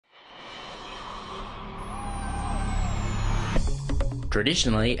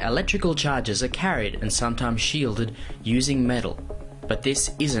Traditionally, electrical charges are carried and sometimes shielded using metal, but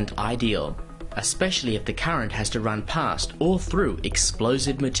this isn't ideal, especially if the current has to run past or through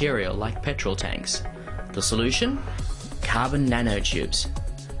explosive material like petrol tanks. The solution? Carbon nanotubes.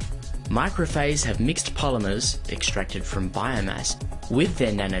 Microphase have mixed polymers, extracted from biomass, with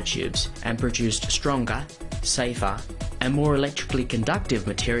their nanotubes and produced stronger, safer, and more electrically conductive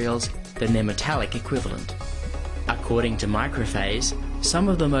materials than their metallic equivalent. According to Microphase, some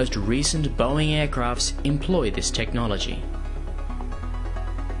of the most recent Boeing aircrafts employ this technology.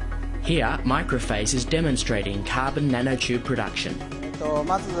 Here, Microphase is demonstrating carbon nanotube production.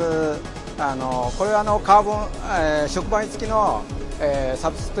 まずこれはカーボン、触媒付きの、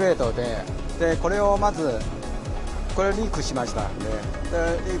サブストレートで、これをまずこれをリークしましたんで、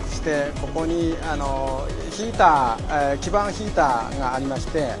リークしてここにヒーター、基板ヒーターがありまし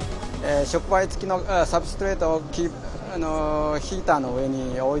て、触媒付きのサブストレートをヒーターの上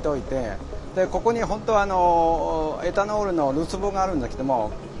に置いておいて、でここに本当はエタノールのるつぼがあるんだけど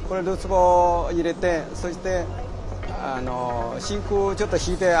も、これるつぼを入れて、そして真空をちょっと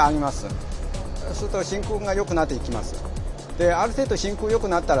引いてあげます。そうすると真空が良くなっていきます。である程度真空良く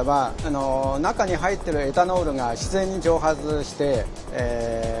なったらば中に入っているエタノールが自然に蒸発して、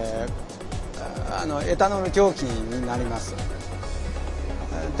エタノール蒸気になります。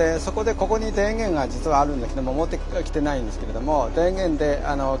でそこでここに電源が実はあるんだけども持ってきてないんですけれども、電源で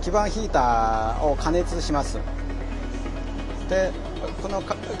基板ヒーターを加熱します。でこの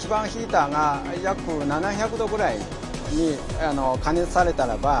基板ヒーターが約700度ぐらいに加熱された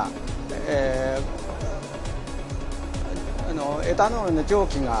らば、エタノールの蒸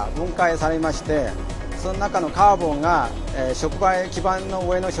気が分解されまして、その中のカーボンが、基板の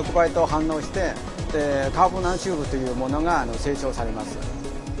上の触媒と反応して、カーボンナノチューブというものが成長されます。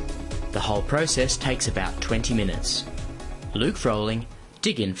The whole process takes about 20 minutes. Luke Froling,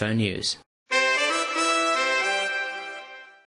 DigInfo News.